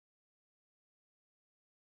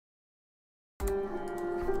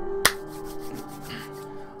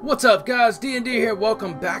What's up, guys? D&D here.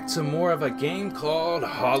 Welcome back to more of a game called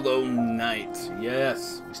Hollow Knight.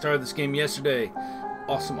 Yes, we started this game yesterday.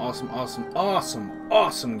 Awesome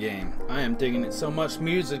game. I am digging it so much.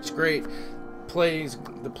 Music's great. The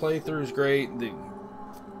playthrough's great. The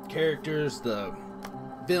characters, the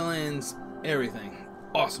villains, everything.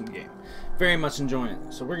 Awesome game. Very much enjoying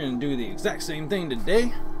it. So we're going to do the exact same thing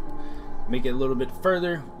today. Make it a little bit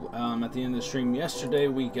further. At the end of the stream yesterday,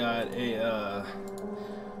 we got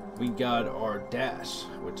our dash,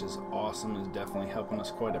 which is awesome. Is definitely helping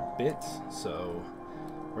us quite a bit. So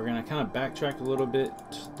we're gonna kind of backtrack a little bit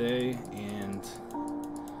today and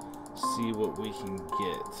see what we can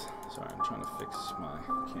get. Sorry, I'm trying to fix my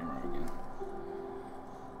camera again.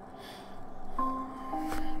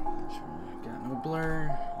 Make sure we got no blur.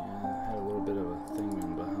 Yeah, had a little bit of a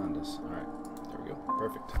thing behind us. All right, there we go.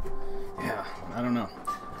 Perfect. Yeah, I don't know.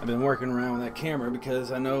 I've been working around with that camera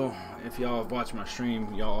because I know if y'all have watched my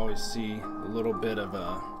stream, y'all always see a little bit of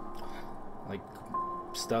like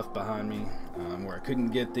stuff behind me where I couldn't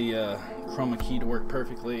get the chroma key to work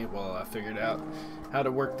perfectly. Well, I figured out how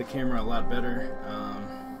to work the camera a lot better,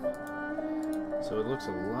 so it looks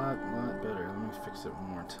a lot better. Let me fix it one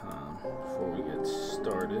more time before we get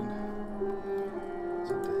started.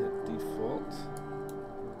 So I have to hit default.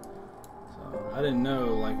 I didn't know,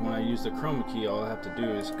 like, when I use the chroma key, all I have to do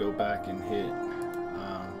is go back and hit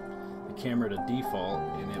the camera to default,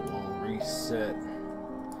 and it will reset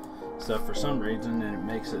stuff for some reason, and it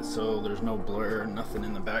makes it so there's no blur, nothing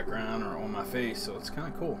in the background or on my face, so it's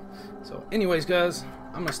kind of cool. So anyways, guys,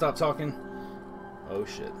 I'm gonna stop talking. Oh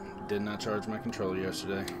shit, did not charge my controller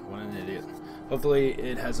yesterday. What an idiot. Hopefully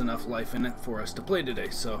it has enough life in it for us to play today.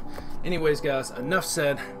 So anyways, guys, enough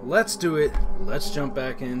said. Let's do it. Let's jump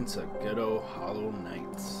back into good old Hollow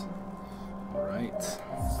Knight. Alright,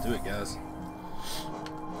 let's do it, guys.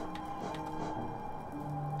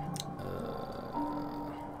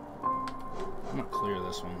 I'm gonna clear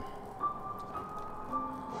this one.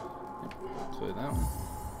 Yep, clear that one.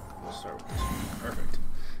 We'll start with this one. Perfect.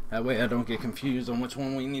 That way I don't get confused on which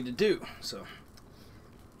one we need to do. So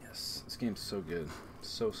yes, this game's so good.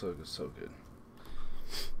 So good, so good.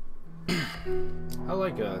 I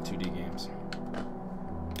like 2D games.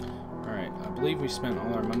 Alright, I believe we spent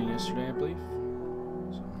all our money yesterday, I believe.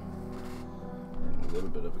 So, a little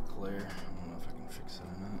bit of a glare. I don't know if I can fix that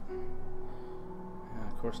or not. Yeah,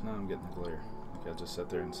 of course now I'm getting the glare. Like I just sat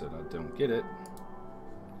there and said I don't get it.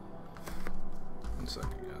 1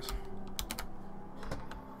 second, guys.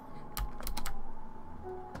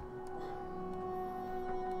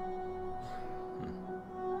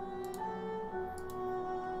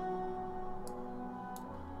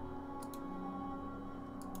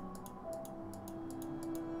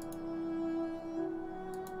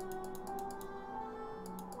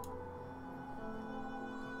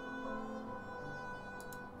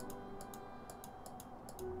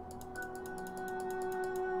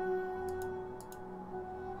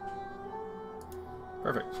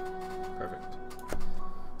 Perfect.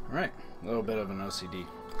 Alright, a little bit of an OCD.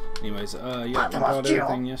 Anyways, yeah, we bought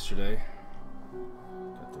everything yesterday.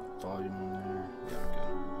 Got the volume on there. Yeah,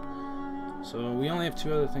 good. So we only have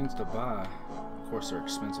 2 other things to buy. Of course, they're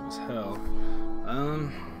expensive as hell.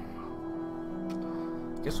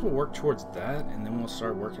 Guess we'll work towards that, and then we'll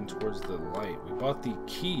start working towards the light. We bought the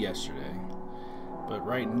key yesterday, but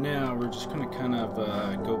right now we're just gonna kind of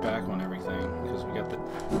go back on everything because we got the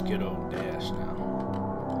good old dash now.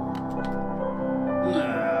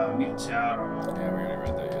 Yeah, we already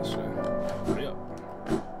read that yesterday. Yep.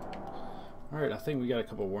 Alright, I think we got a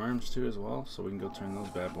couple worms too as well, so we can go turn those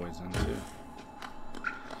bad boys in too.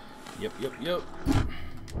 Yep.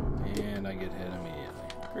 And I get hit immediately.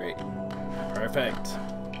 Great. Perfect.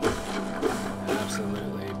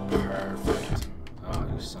 Absolutely perfect. Oh,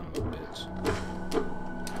 you son of a bitch.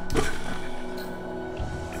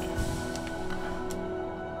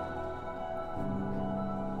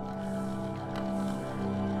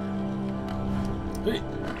 Hey.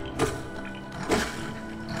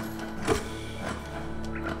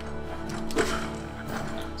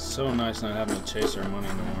 So nice not having to chase our money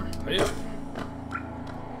anymore. Hey up.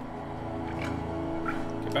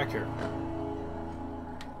 Get back here.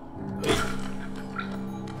 Hey.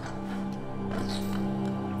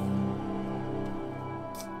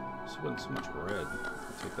 This wasn't so much red.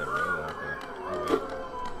 I'll take that red out of there.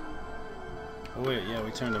 Oh wait, yeah,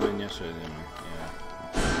 we turned them in yesterday, didn't we?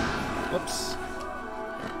 Yeah. Whoops.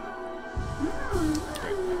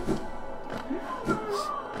 Great.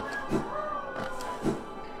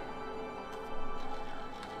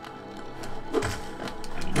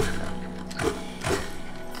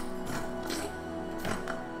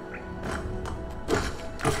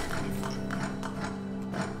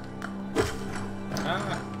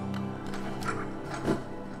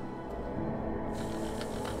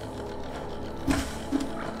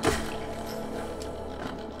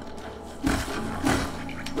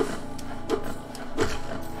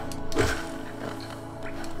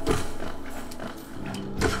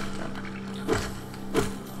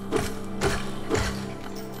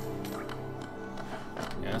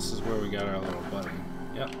 this is where we got our little buddy.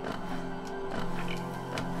 Yep.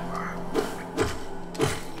 Alright,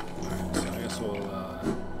 so I guess we'll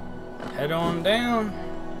head on down.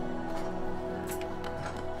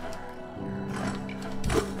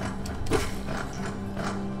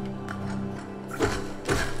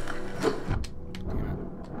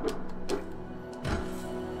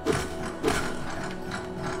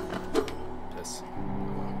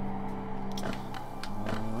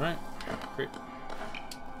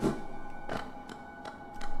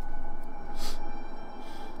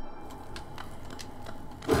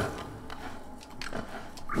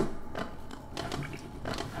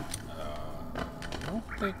 I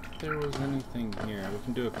don't think there was anything here. We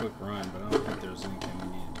can do a quick run, but I don't think there was anything we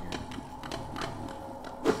needed here.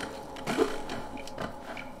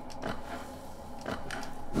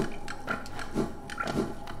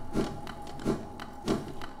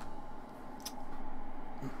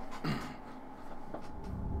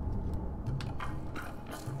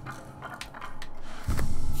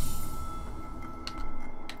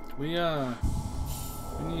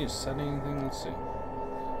 We need to set anything? Let's see.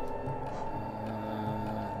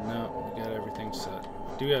 No, we got everything set.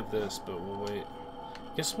 We do have this, but we'll wait.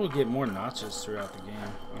 Guess we'll get more notches throughout the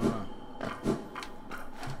game. I don't know.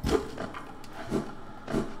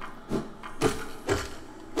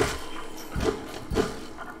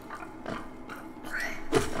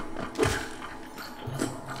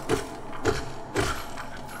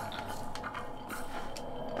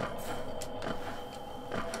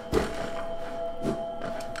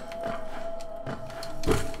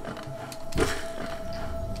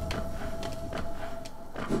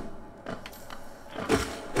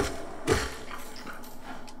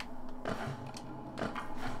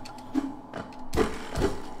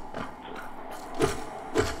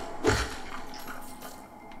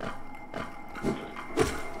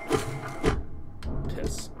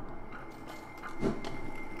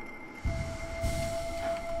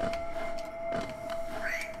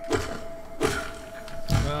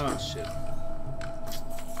 Oh shit. I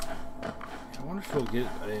wonder if we'll get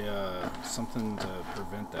a something to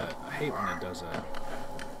prevent that. I hate when it does that.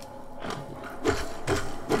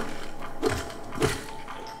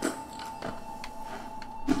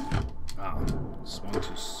 Oh, swung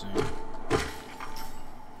too soon.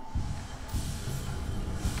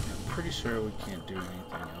 I'm pretty sure we can't do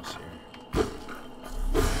anything else here.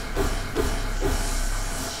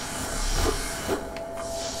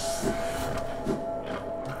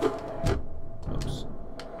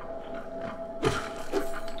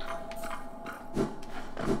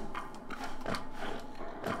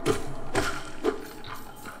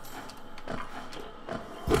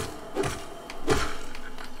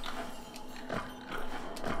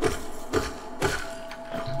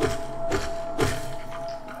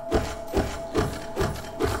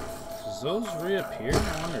 Those reappear?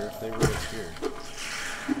 I wonder if they reappeared.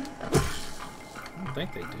 I don't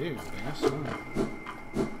think they do. I guess so.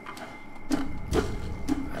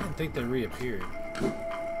 I didn't think they reappeared.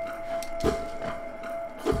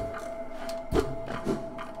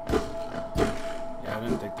 Yeah, I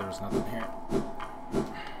didn't think there was nothing here.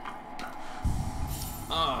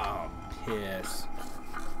 Oh, piss.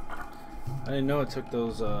 I didn't know it took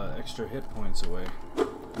those extra hit points away.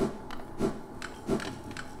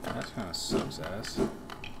 That kind of sucks ass.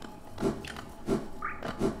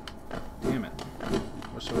 Damn it.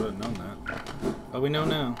 Wish I would have known that. But we know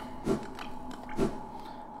now.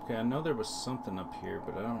 Okay, I know there was something up here,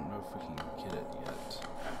 but I don't know if we can get it yet.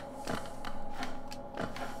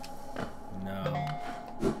 No.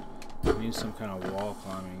 We need some kind of wall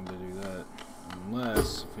climbing to do that.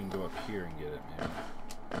 Unless if we can go up here and get it, maybe.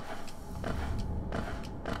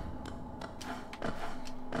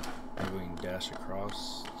 Maybe we can dash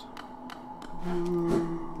across.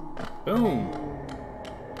 Boom!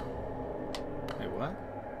 Hey, what?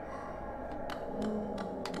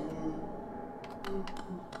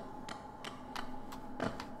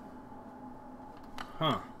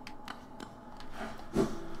 Huh.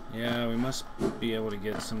 Yeah, we must be able to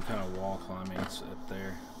get some kind of wall climbing up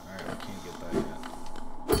there. Alright, we can't get that yet.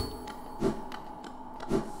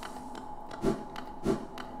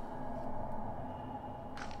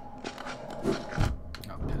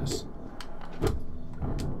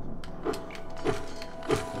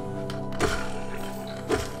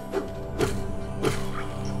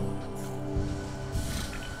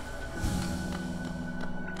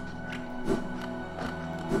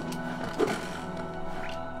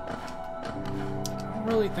 I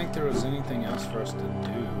don't really think there was anything else for us to do.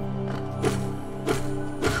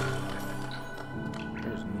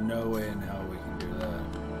 There's no way in hell we can do that.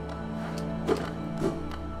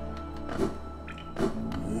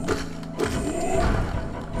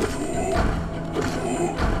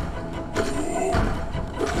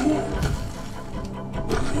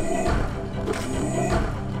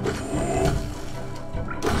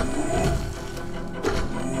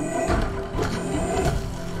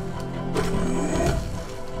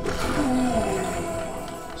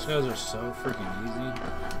 guys are so freaking easy.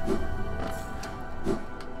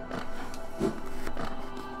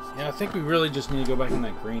 Yeah, I think we really just need to go back in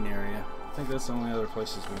that green area. I think that's the only other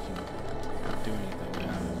places we can do anything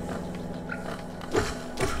at.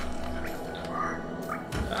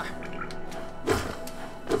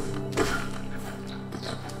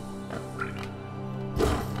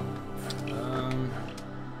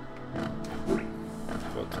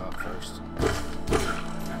 Go top first.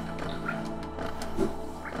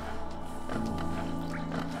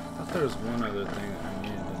 I thought there was one other thing that we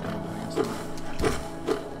needed to do, but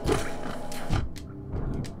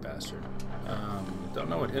you bastard. Don't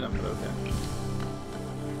know what hit him, but okay.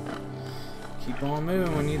 Keep on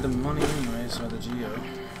moving. We need the money anyway, so the geo.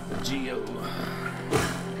 The geo.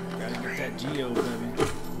 Gotta get that geo, baby.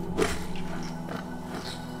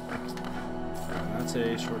 That's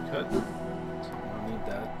a shortcut. So I don't need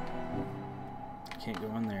that. Can't go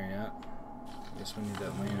in there yet. Guess we need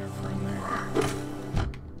that lantern for in there.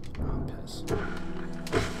 Oh, piss.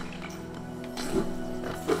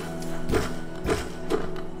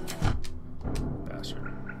 Bastard.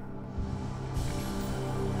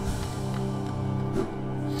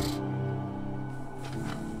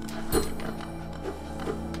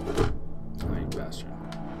 Oh, you bastard.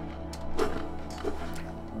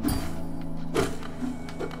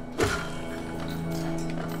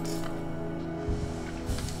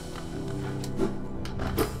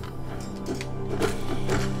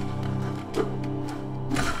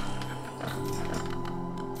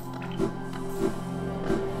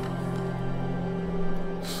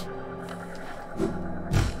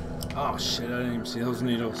 Oh shit, I didn't even see those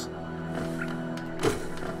needles.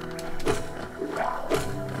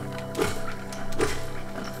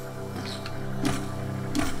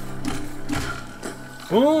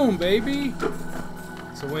 Boom, baby!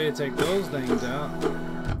 It's a way to take those things out.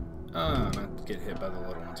 Not get hit by the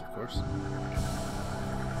little ones, of course.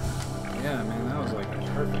 Yeah, man, that was like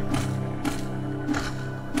perfect.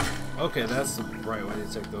 Okay, that's the right way to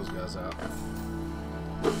take those guys out.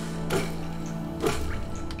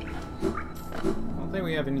 I don't think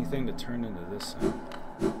we have anything to turn into this thing.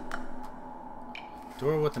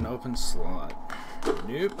 Door with an open slot.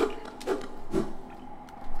 Nope.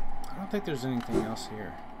 I don't think there's anything else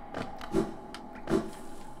here.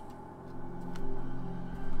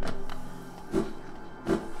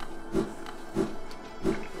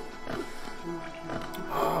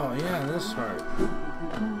 Oh, yeah, this part.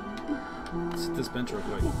 Let's hit this bench real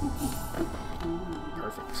quick.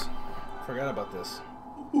 Perfect. Forgot about this.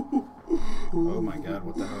 Oh my god,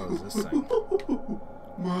 what the hell is this thing?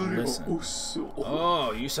 Listen.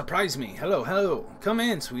 Oh, you surprised me. Hello, hello. Come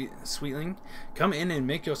in, sweetling. Come in and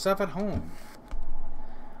make yourself at home.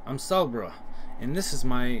 I'm Salbra, and this is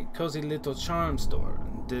my cozy little charm store.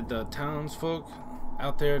 Did the townsfolk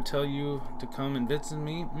out there tell you to come and visit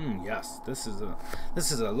me? Yes. This is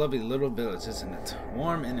a lovely little village, isn't it?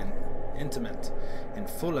 Warm and intimate and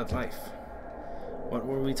full of life. What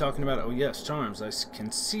were we talking about? Oh yes, charms. I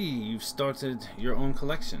can see you've started your own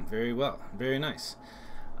collection. Very well. Very nice.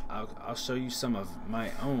 I'll show you some of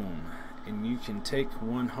my own, and you can take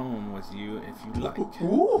one home with you if you like.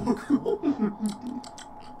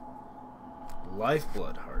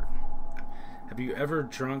 Lifeblood heart. Have you ever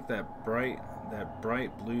drunk that bright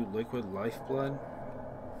blue liquid lifeblood?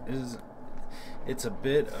 It's a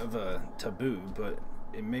bit of a taboo, but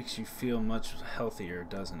it makes you feel much healthier,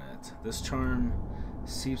 doesn't it? This charm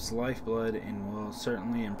seeps lifeblood and will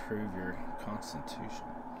certainly improve your constitution.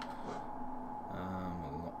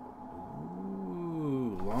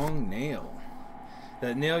 Ooh, long nail.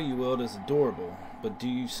 That nail you wield is adorable, but do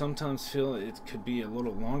you sometimes feel it could be a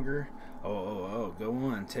little longer? Oh, go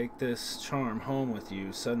on. Take this charm home with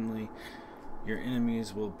you. Suddenly, your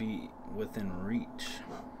enemies will be within reach.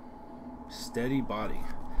 Steady body.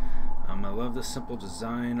 I love the simple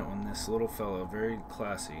design on this little fellow. Very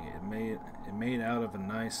classy. It made out of a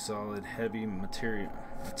nice, solid, heavy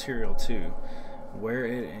material too. Wear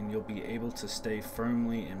it and you'll be able to stay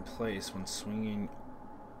firmly in place when swinging.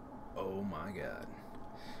 Oh my god.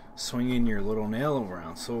 Swinging your little nail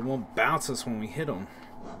around so it won't bounce us when we hit them.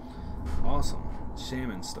 Awesome.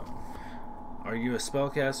 Shaman stone. Are you a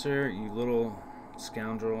spellcaster, you little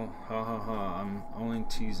scoundrel? Ha ha ha. I'm only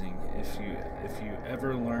teasing. If you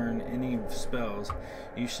ever learn any spells,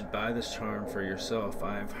 you should buy this charm for yourself.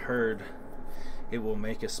 I've heard it will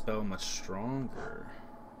make a spell much stronger.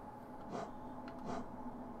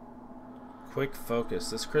 Quick focus.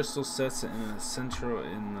 This crystal sets in the central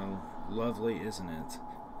in the lovely, isn't it?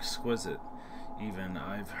 Exquisite. Even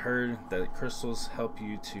I've heard that crystals help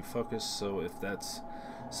you to focus, so if that's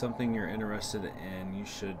something you're interested in, you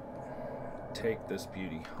should take this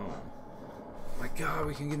beauty home. My God,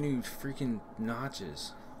 we can get new freaking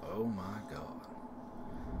notches. Oh my God.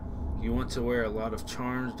 You want to wear a lot of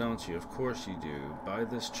charms, don't you? Of course you do. Buy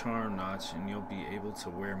this charm notch and you'll be able to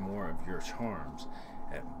wear more of your charms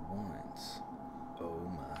at once. Oh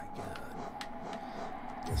my God.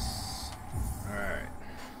 Yes. Alright.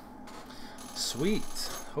 Sweet.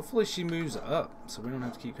 Hopefully she moves up so we don't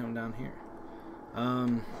have to keep coming down here.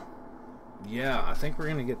 Yeah, I think we're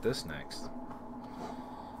gonna get this next.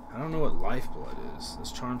 I don't know what lifeblood is.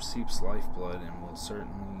 This charm seeps lifeblood and will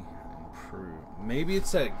certainly improve. Maybe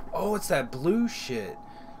it's that... Oh, it's that blue shit.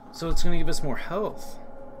 So it's gonna give us more health.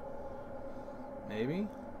 Maybe?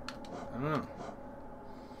 I don't know.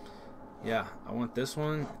 Yeah, I want this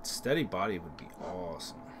one. Steady body would be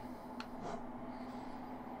awesome.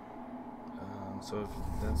 So if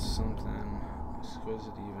that's something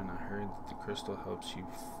exquisite even, I heard that the crystal helps you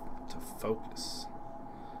to focus.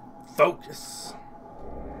 Focus!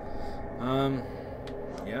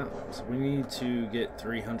 Yeah, so we need to get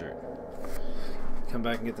 300. Come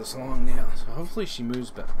back and get this long nail. So hopefully she moves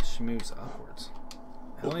back. She moves upwards.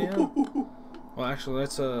 Hell yeah. Well, actually,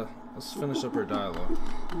 let's finish up her dialogue.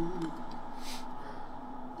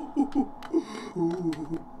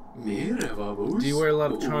 Do you wear a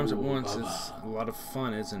lot of charms at once? It's a lot of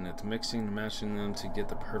fun, isn't it? Mixing and matching them to get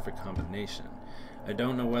the perfect combination. I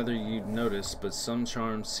don't know whether you've noticed, but some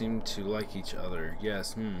charms seem to like each other.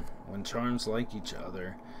 Yes, when charms like each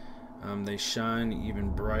other, they shine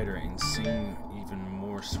even brighter and sing even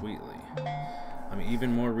more sweetly.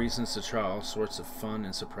 Even more reasons to try all sorts of fun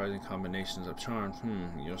and surprising combinations of charms.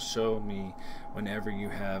 You'll show me whenever you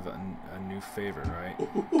have a new favorite, right?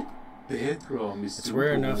 It's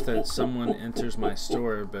rare enough that someone enters my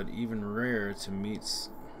store, but even rarer to meet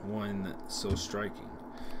one that's so striking.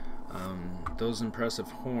 Those impressive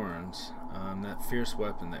horns, that fierce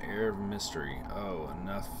weapon, the air of mystery. Oh,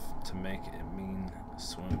 enough to make it mean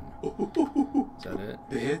swoon. Is that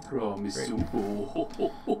it? Great.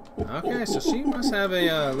 Okay, so she must have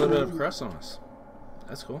a little bit of crush on us.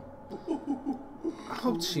 That's cool. I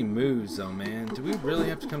hope she moves though, man. Do we really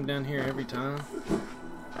have to come down here every time?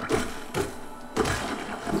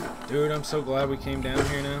 Dude, I'm so glad we came down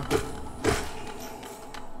here now.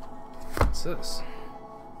 What's this?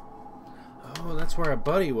 Oh, that's where our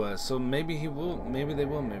buddy was. So maybe he will. Maybe they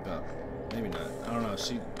will move up. Maybe not. I don't know.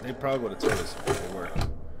 They probably would have told us if they were.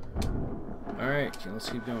 All right, let's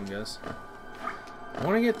keep going, guys. I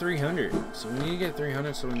want to get 300. So we need to get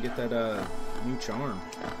 300 so we can get that new charm.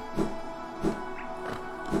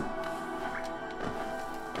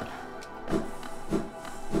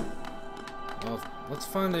 Well, let's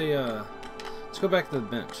find a. Let's go back to the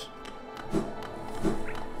bench.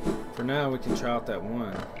 For now, we can try out that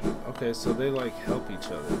one. Okay, so they like help each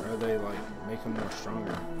other, or they like make them more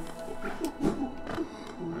stronger.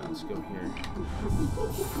 Alright, let's go here.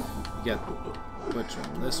 You got which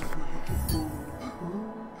one? This one.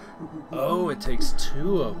 Oh, it takes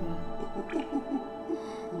 2 of them.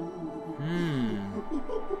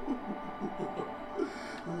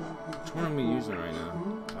 Which one am I using right now?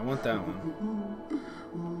 I want that one.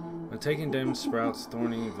 When taking damage sprouts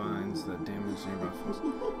thorny vines that damage nearby foes.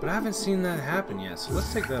 But I haven't seen that happen yet, so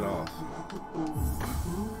let's take that off.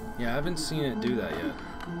 Yeah, I haven't seen it do that yet.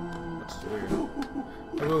 That's weird.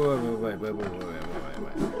 Wait. Hold on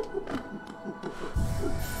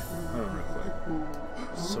real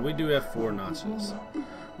quick. So we do have 4 notches.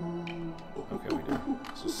 Okay, we do.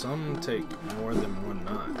 So some take more than 1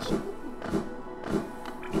 notch.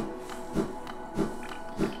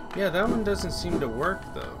 Yeah, that one doesn't seem to work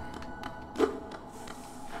though.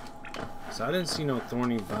 So I didn't see no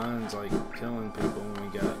thorny vines like killing people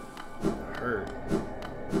when we got hurt.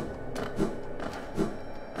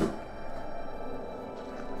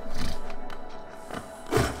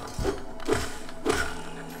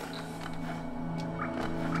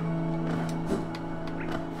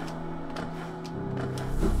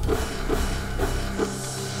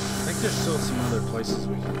 I think there's still some other places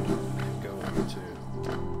we can go into.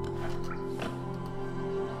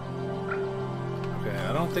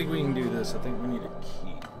 I don't think we can do this. I think we need a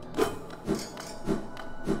key.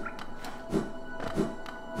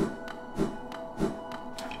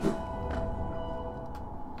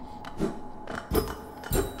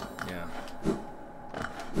 Yeah.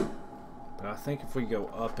 But I think if we go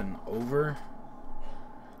up and over,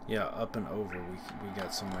 yeah, up and over, we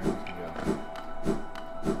got somewhere we can go.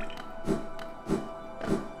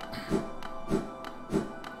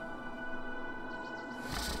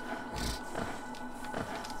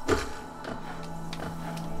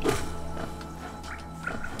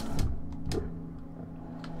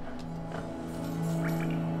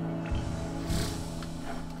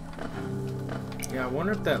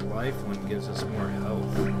 wonder if that life one gives us more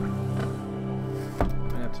health.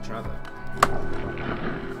 Might have to try that.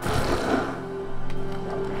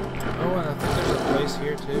 Oh, and I think there's a place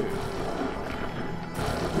here too.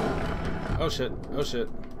 Oh shit, oh shit.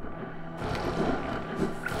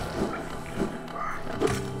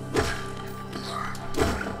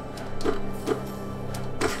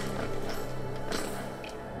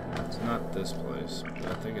 It's not this place, but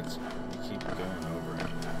I think it's, you keep going over it.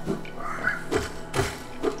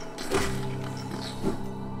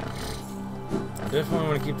 Definitely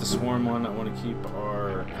want to keep the swarm one. I want to keep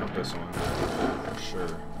our compass on for sure.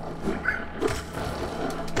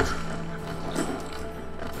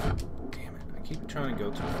 Damn it! I keep trying to go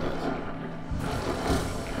too fast.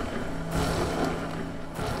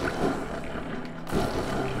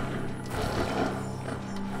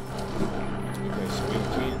 Okay, so we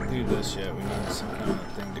can't do this yet. We need some kind of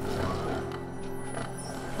thing to climb.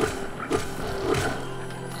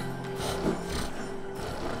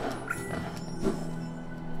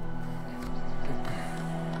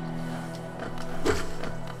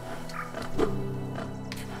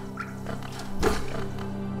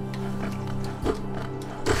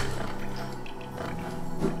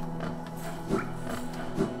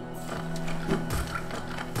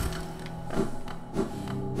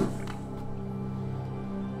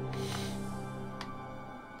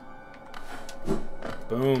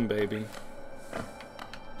 Boom, baby.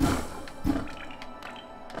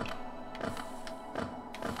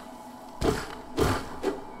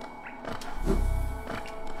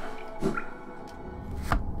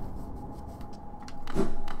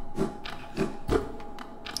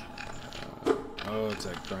 Oh, it's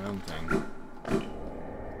that ground thing.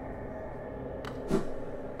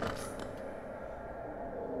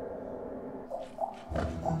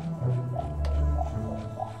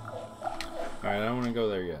 Alright, I don't want to go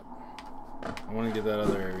there yet. I want to get that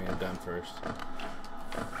other area done first.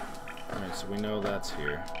 Alright, so we know that's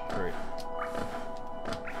here. Great.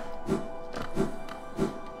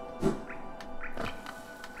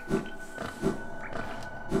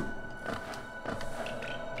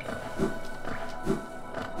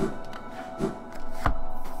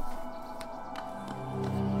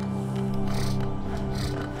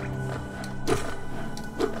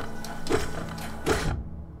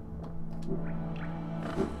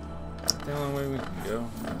 The only way we can go.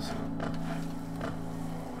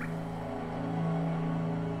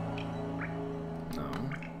 No.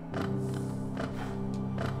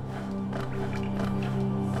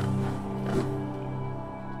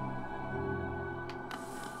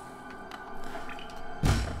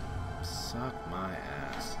 Suck my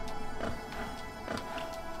ass.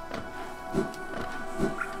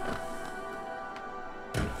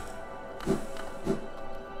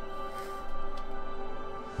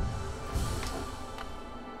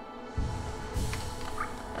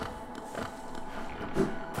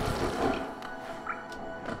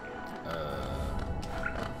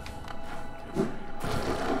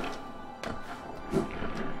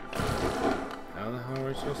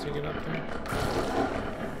 Supposed to get up there?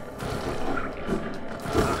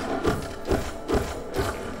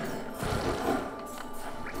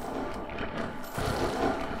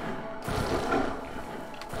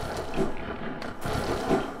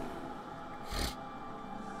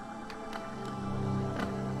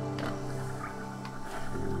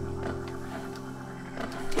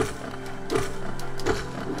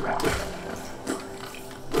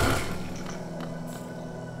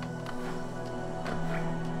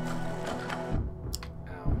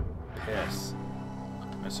 Yes.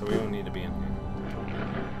 So we don't need to be in here.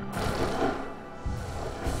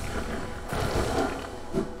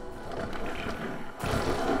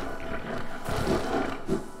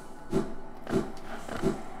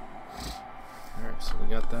 Alright, so we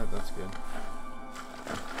got that. That's good.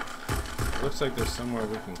 Looks like there's somewhere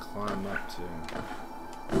we can climb up to.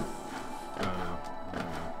 I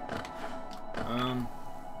don't know.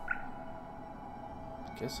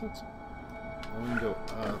 Guess that's... we can go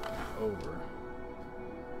up and over.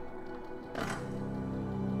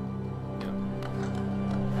 Yep.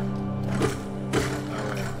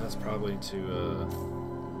 Alright, that's probably to,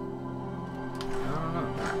 I don't know.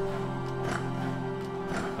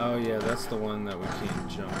 Oh yeah, that's the one that we can't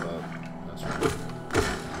jump up. That's right.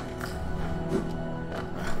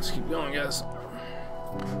 Alright, let's keep going, guys.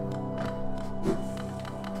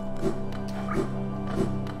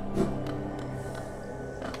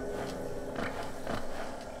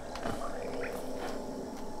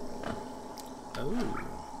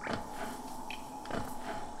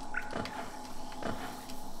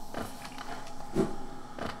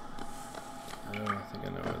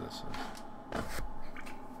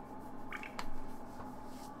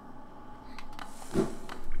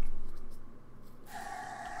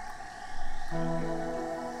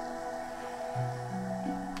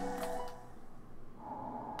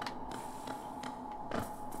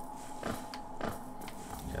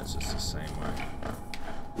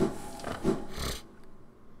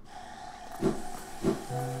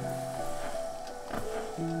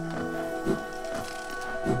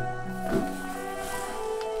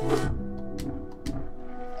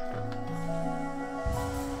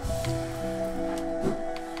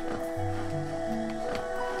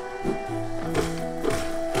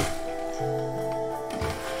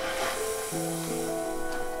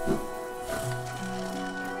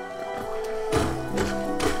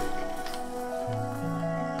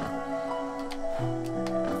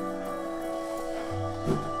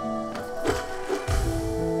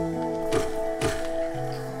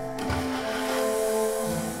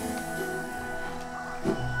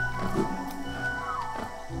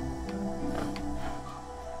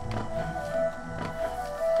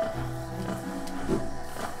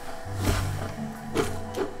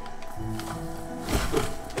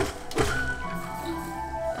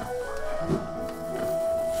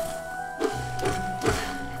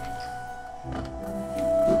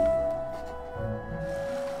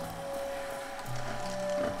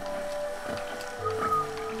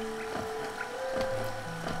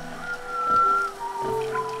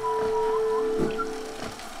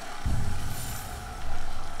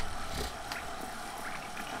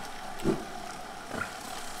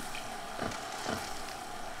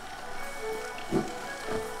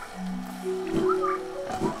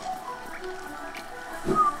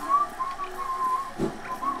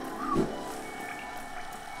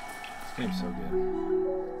 Game's so good.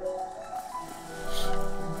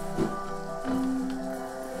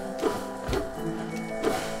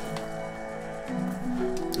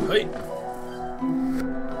 Hey.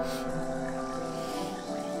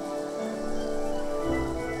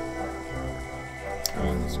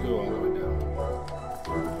 Alright, let's go all the way down.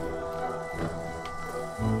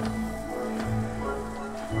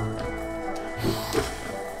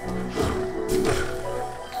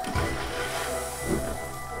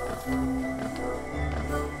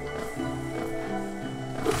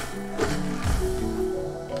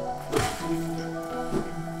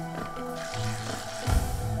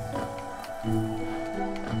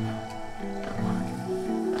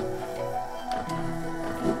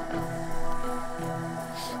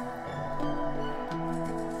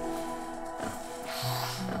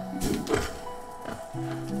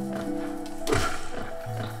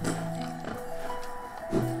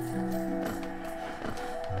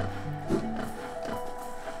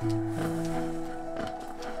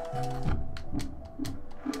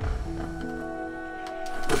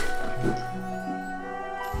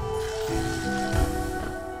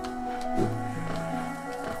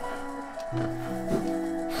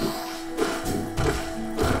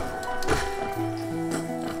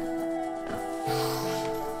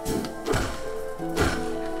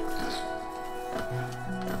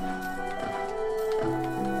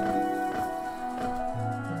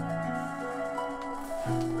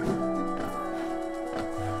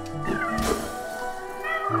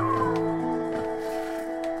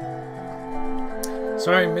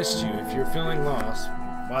 Sorry I missed you. If you're feeling lost,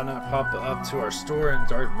 why not pop up to our store in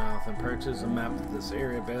Dartmouth and purchase a map of this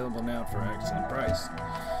area, available now for an excellent price.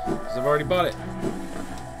 Because I've already bought it.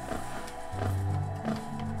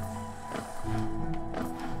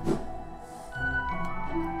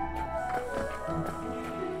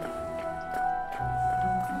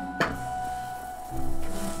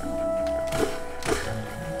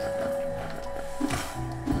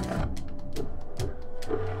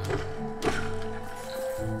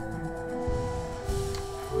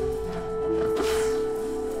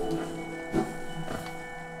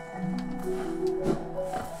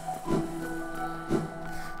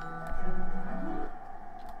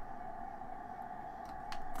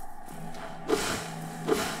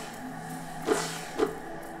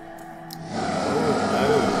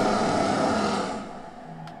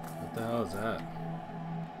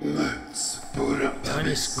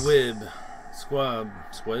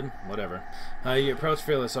 Squid, whatever. You approach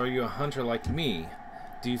Fearless. Are you a hunter like me?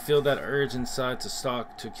 Do you feel that urge inside to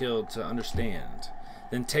stalk, to kill, to understand?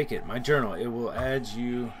 Then take it, my journal. It will add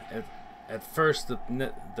you. At first,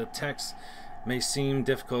 the text may seem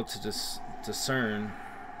difficult to discern,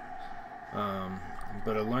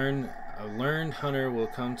 but a learned hunter will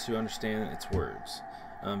come to understand its words.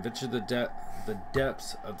 Venture the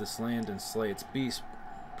depths of this land and slay its beasts.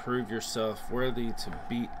 Prove yourself worthy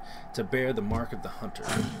to bear the mark of the hunter.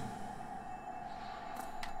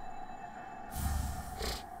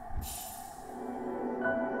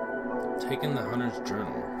 Taking the hunter's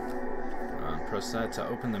journal. Press that to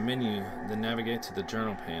open the menu, then navigate to the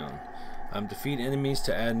journal pane. Defeat enemies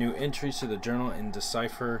to add new entries to the journal and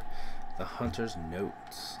decipher the hunter's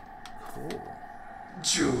notes. Cool.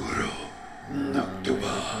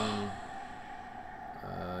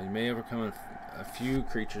 You may overcome a few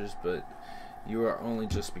creatures, but you are only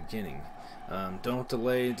just beginning. Don't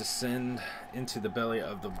delay. Descend into the belly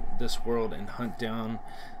of this world and hunt down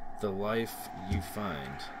the life you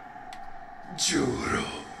find.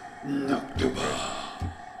 So,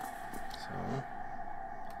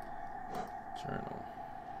 journal.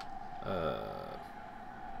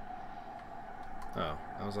 Oh,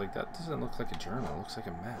 I was like, that doesn't look like a journal. It looks like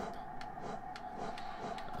a map.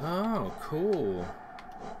 Oh, cool.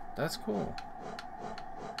 That's cool.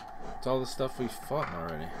 It's all the stuff we've fought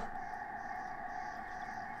already.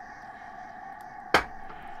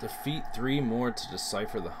 Defeat 3 more to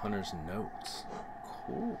decipher the hunter's notes.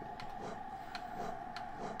 Cool.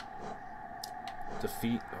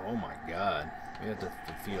 Defeat, oh my god. We had to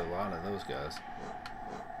defeat a lot of those guys.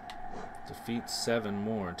 Defeat 7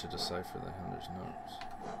 more to decipher the hunter's notes.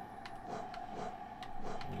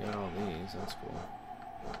 We got all these, that's cool.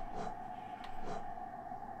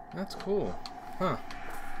 That's cool. Huh.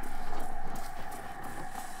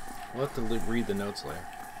 We'll have to read the notes later.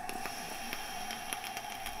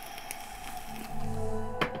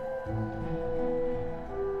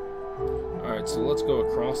 Alright, so let's go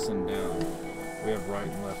across and down. We have right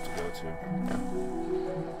and left to go to.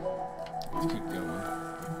 Let's keep going.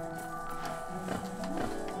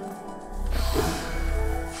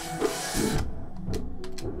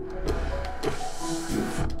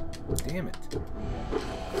 Damn it.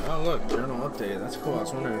 Oh look, journal update. That's cool. I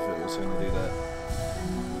was wondering if it was going to do that.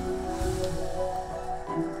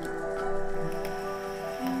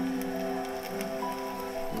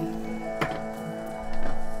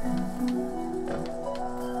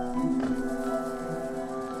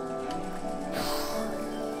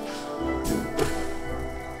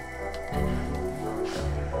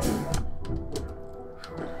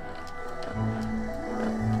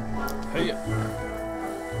 Hey!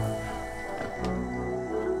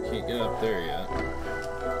 Can't get up there yet.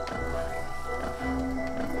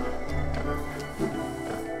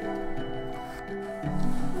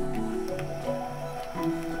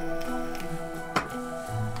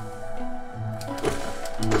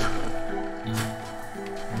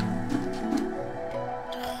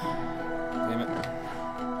 Damn it.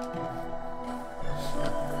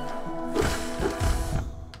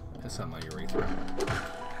 That's not my urethra.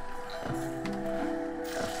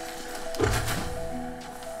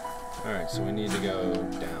 Alright, so we need to go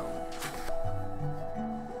down.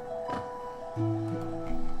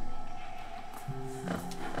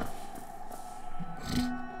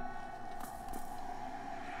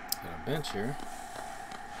 Got a bench here.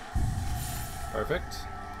 Perfect.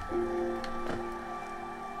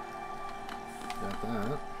 Got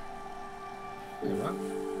that. Wait, what?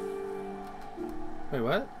 Wait,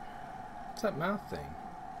 what? What's that mouth thing?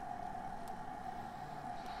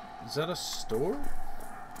 Is that a store?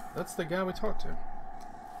 That's the guy we talked to.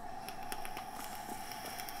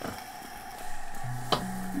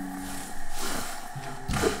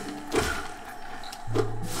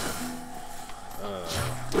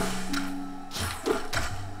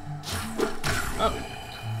 Oh.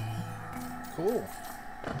 Cool.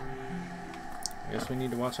 I guess we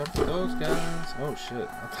need to watch out for those guys. Oh shit.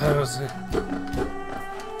 I thought it was it.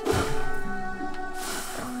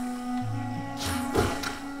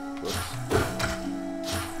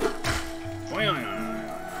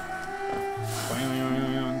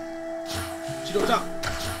 Top.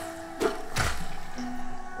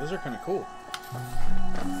 Those are kind of cool.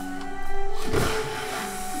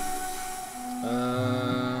 I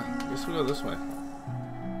guess we'll go this way.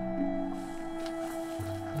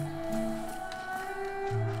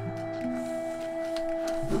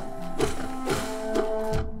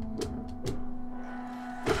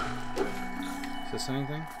 Is this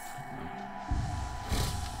anything?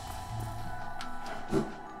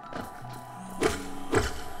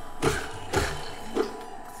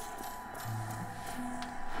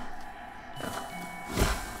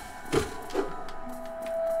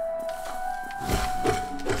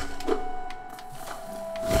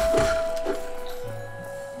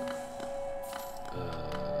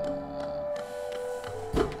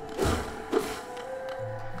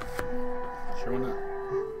 Sure not.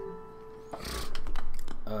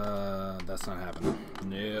 That's not happening.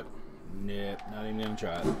 Nope. Nope. Not even gonna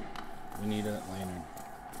try it. We need that lantern.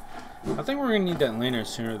 I think we're gonna need that lantern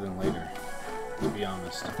sooner than later, to be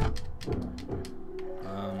honest.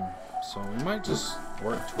 So we might just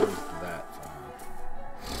work towards that for now.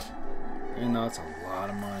 Even though it's a lot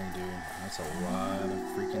of money, dude. That's a lot of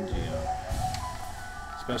freaking geo.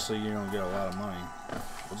 Especially you don't get a lot of money.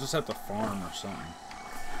 We'll just have to farm or something.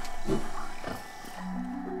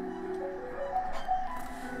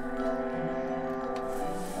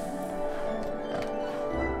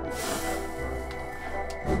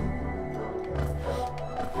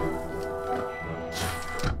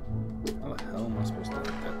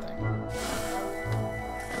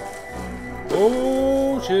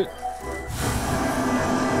 Oh shit.